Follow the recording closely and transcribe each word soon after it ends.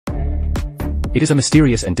It is a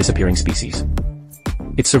mysterious and disappearing species.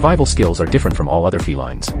 Its survival skills are different from all other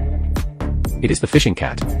felines. It is the fishing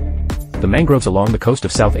cat. The mangroves along the coast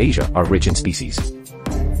of South Asia are rich in species.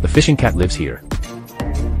 The fishing cat lives here.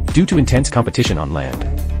 Due to intense competition on land,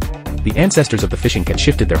 the ancestors of the fishing cat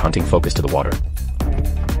shifted their hunting focus to the water.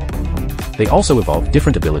 They also evolved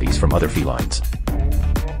different abilities from other felines.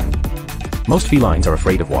 Most felines are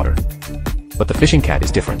afraid of water, but the fishing cat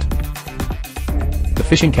is different. The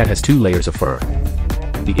fishing cat has 2 layers of fur.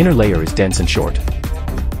 The inner layer is dense and short.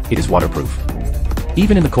 It is waterproof.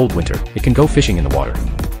 Even in the cold winter, it can go fishing in the water.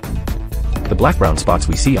 The black-brown spots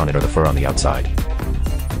we see on it are the fur on the outside.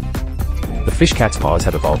 The fish cat's paws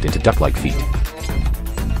have evolved into duck-like feet.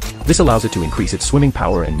 This allows it to increase its swimming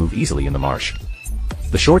power and move easily in the marsh.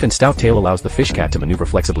 The short and stout tail allows the fish cat to maneuver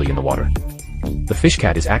flexibly in the water. The fish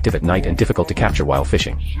cat is active at night and difficult to capture while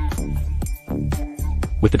fishing.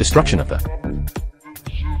 With the destruction of the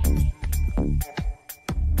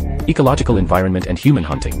ecological environment and human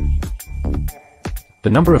hunting, the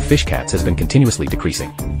number of fish cats has been continuously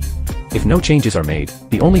decreasing. If no changes are made,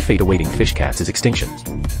 the only fate awaiting fish cats is extinction.